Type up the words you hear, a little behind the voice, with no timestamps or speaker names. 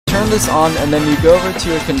this on, and then you go over to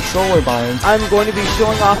your controller biome. I'm going to be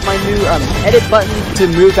showing off my new edit button to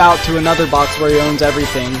move out to another box where he owns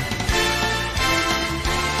everything.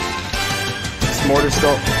 It's mortar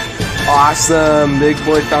skull. Awesome, big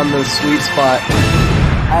boy found the sweet spot.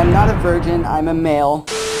 I'm not a virgin, I'm a male.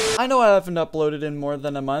 I know I haven't uploaded in more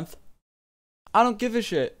than a month. I don't give a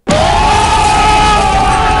shit.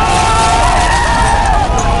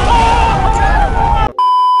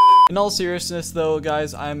 In all seriousness though,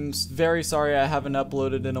 guys, I'm very sorry I haven't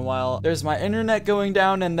uploaded in a while. There's my internet going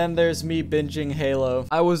down, and then there's me binging Halo.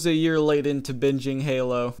 I was a year late into binging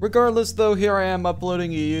Halo. Regardless though, here I am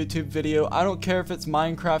uploading a YouTube video. I don't care if it's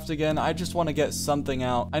Minecraft again, I just want to get something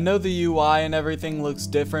out. I know the UI and everything looks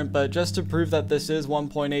different, but just to prove that this is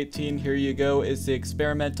 1.18, here you go, is the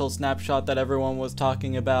experimental snapshot that everyone was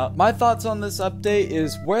talking about. My thoughts on this update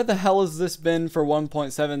is, where the hell has this been for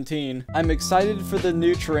 1.17? I'm excited for the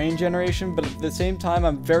new terrain generation, but at the same time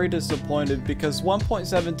I'm very disappointed because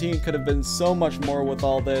 1.17 could have been so much more with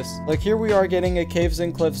all this. Like, here we are getting a Caves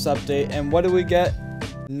and Cliffs update, and what do we get?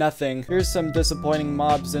 Nothing. Here's some disappointing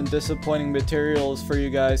mobs and disappointing materials for you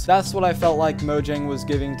guys. That's what I felt like Mojang was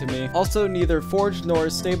giving to me. Also, neither forged nor a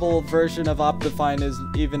stable version of Optifine is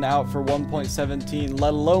even out for 1.17,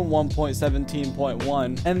 let alone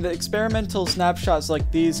 1.17.1. And the experimental snapshots like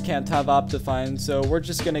these can't have Optifine, so we're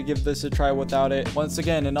just gonna give this a try without it. Once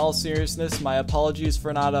again, in all seriousness, my apologies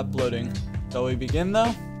for not uploading. Shall we begin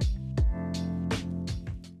though?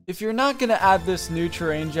 If you're not gonna add this new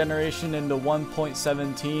terrain generation into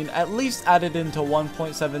 1.17, at least add it into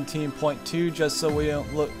 1.17.2 just so we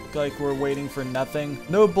don't look like we're waiting for nothing.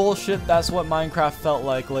 No bullshit, that's what Minecraft felt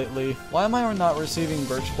like lately. Why am I not receiving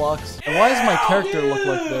birch blocks? And why does my character look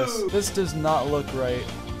like this? This does not look right.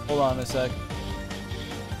 Hold on a sec.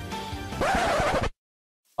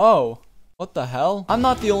 Oh. What the hell? I'm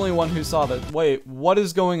not the only one who saw that. Wait, what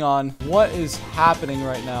is going on? What is happening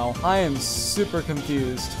right now? I am super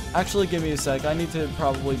confused. Actually, give me a sec. I need to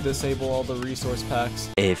probably disable all the resource packs.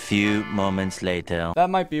 A few moments later. That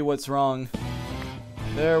might be what's wrong.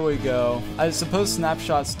 There we go. I suppose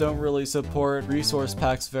snapshots don't really support resource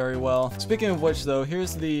packs very well. Speaking of which though,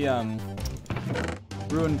 here's the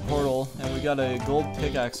ruined portal, and we got a gold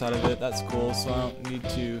pickaxe out of it. That's cool, so I don't need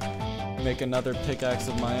to make another pickaxe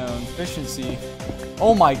of my own. Efficiency.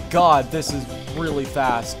 Oh my god, this is really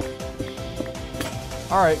fast.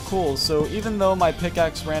 Alright, cool. So even though my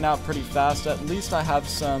pickaxe ran out pretty fast, at least I have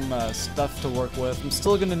some stuff to work with. I'm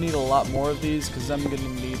still gonna need a lot more of these because I'm gonna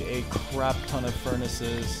need a crap ton of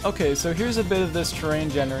furnaces. Okay, so here's a bit of this terrain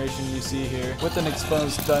generation you see here, with an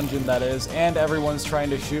exposed dungeon that is, and everyone's trying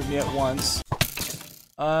to shoot me at once.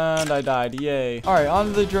 And I died, yay. Alright, on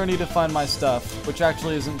to the journey to find my stuff, which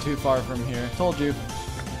actually isn't too far from here. Told you.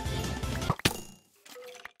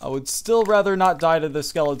 I would still rather not die to the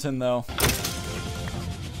skeleton though.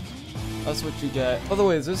 That's what you get. By the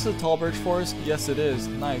way, is this a tall birch forest? Yes, it is.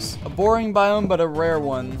 Nice. A boring biome, but a rare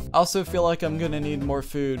one. I also feel like I'm gonna need more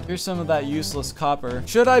food. Here's some of that useless copper.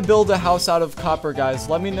 Should I build a house out of copper, guys?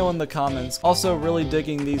 Let me know in the comments. Also, really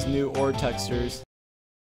digging these new ore textures.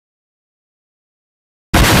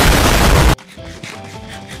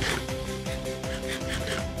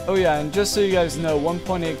 Oh yeah, and just so you guys know,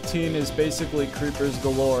 1.18 is basically creepers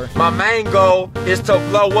galore. My main goal is to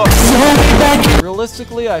blow up.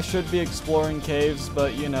 Realistically, I should be exploring caves,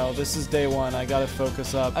 but you know, this is day one, I gotta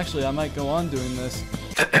focus up. Actually, I might go on doing this.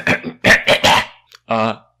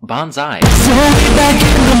 Bonsai.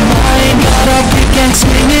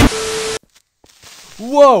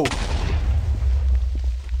 Whoa!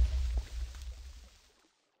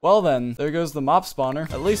 Well then, there goes the mop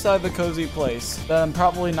spawner. At least I have a cozy place. But I'm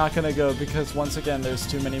probably not gonna go because once again, there's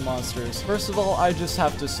too many monsters. First of all, I just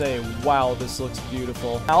have to say, wow, this looks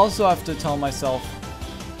beautiful. I also have to tell myself,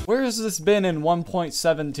 where has this been in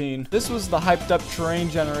 1.17? This was the hyped up terrain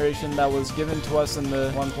generation that was given to us in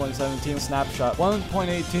the 1.17 snapshot.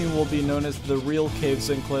 1.18 will be known as the real Caves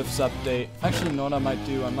and Cliffs update. Actually, you know what I might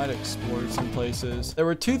do? I might explore some places. There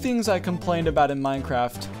were two things I complained about in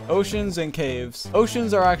Minecraft: oceans and caves.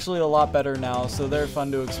 Oceans are actually a lot better now, so they're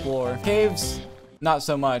fun to explore. Caves, not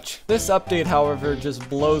so much. This update, however, just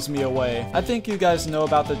blows me away. I think you guys know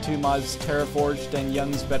about the two mods Terraforged and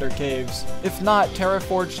Young's Better Caves. If not,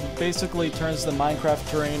 Terraforged basically turns the Minecraft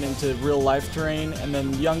terrain into real life terrain, and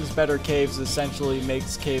then Young's Better Caves essentially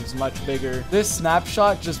makes caves much bigger. This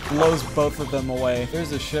snapshot just blows both of them away.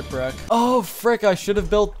 There's a shipwreck. Oh frick, I should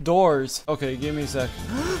have built doors. Okay, give me a sec.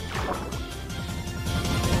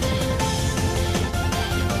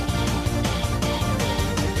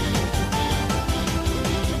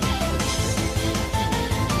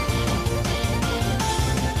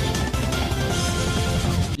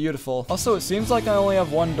 Beautiful. Also, it seems like I only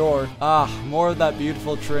have one door. Ah, more of that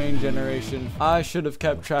beautiful terrain generation. I should have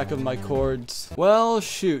kept track of my chords. Well,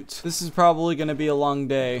 shoot. This is probably gonna be a long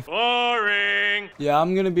day. Boring. Yeah,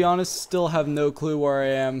 I'm gonna be honest, still have no clue where I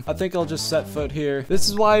am. I think I'll just set foot here. This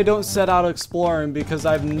is why I don't set out exploring, because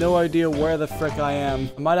I have no idea where the frick I am.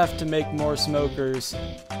 I might have to make more smokers.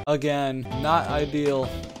 Again, not ideal.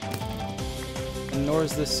 And nor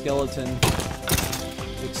is this skeleton.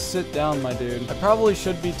 Like, sit down, my dude. I probably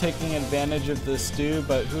should be taking advantage of this stew,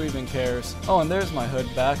 but who even cares? Oh, and there's my hood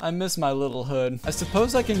back. I miss my little hood. I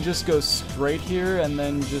suppose I can just go straight here and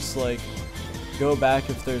then just, like, go back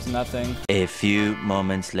if there's nothing. A few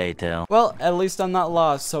moments later. Well, at least I'm not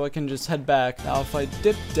lost, so I can just head back. Now, if I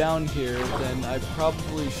dip down here, then I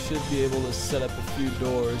probably should be able to set up a few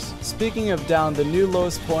doors. Speaking of down, the new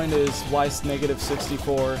lowest point is Weiss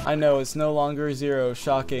 -64. I know, it's no longer 0.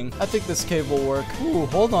 Shocking. I think this cave will work. Ooh,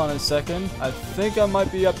 hold on a second. I think I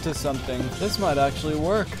might be up to something. This might actually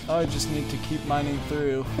work. Oh, I just need to keep mining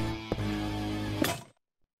through.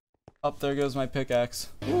 Up there goes my pickaxe.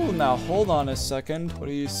 Ooh, now hold on a second. What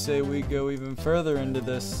do you say we go even further into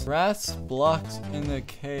this? Rats blocked in the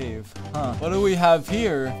cave. Huh. What do we have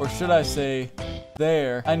here? Or should I say,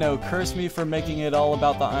 there? I know, curse me for making it all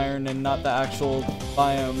about the iron and not the actual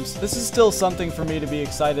biomes. This is still something for me to be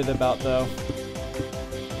excited about, though.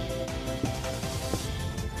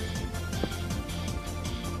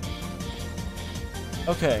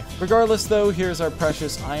 Okay, regardless though, here's our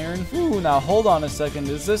precious iron. Ooh, now hold on a second.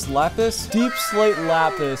 Is this lapis? Deep slate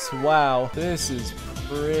lapis. Wow, this is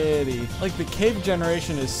pretty. Like, the cave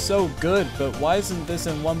generation is so good, but why isn't this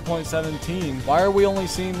in 1.17? Why are we only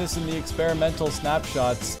seeing this in the experimental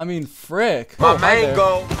snapshots? I mean, frick. My Oh, hi there.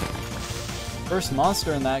 mango. First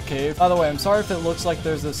monster in that cave. By the way, I'm sorry if it looks like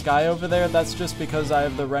there's a sky over there. That's just because I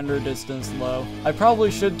have the render distance low. I probably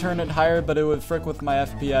should turn it higher, but it would frick with my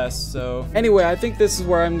FPS, so. Anyway, I think this is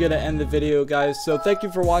where I'm gonna end the video, guys. So thank you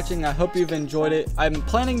for watching. I hope you've enjoyed it. I'm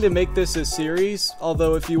planning to make this a series,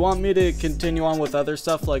 although if you want me to continue on with other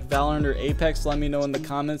stuff like Valorant or Apex, let me know in the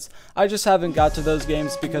comments. I just haven't got to those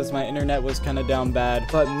games because my internet was kind of down bad.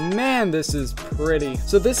 But man, this is pretty.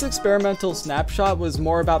 So this experimental snapshot was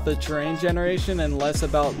more about the terrain generation and less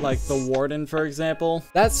about like the warden, for example.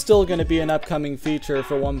 That's still going to be an upcoming feature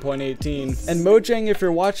for 1.18. And Mojang, if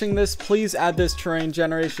you're watching this, please add this terrain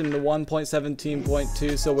generation to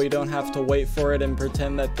 1.17.2 so we don't have to wait for it and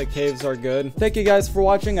pretend that the caves are good. Thank you guys for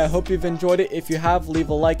watching. I hope you've enjoyed it. If you have, leave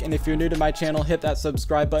a like, and if you're new to my channel, hit that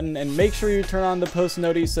subscribe button and make sure you turn on the post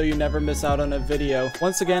noties so you never miss out on a video.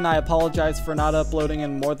 Once again, I apologize for not uploading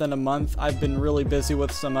in more than a month. I've been really busy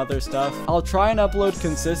with some other stuff. I'll try and upload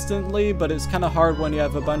consistently, but it's kind of hard when you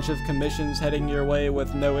have a bunch of commissions heading your way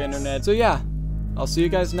with no internet. So yeah, I'll see you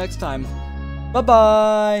guys next time.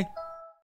 Bye-bye!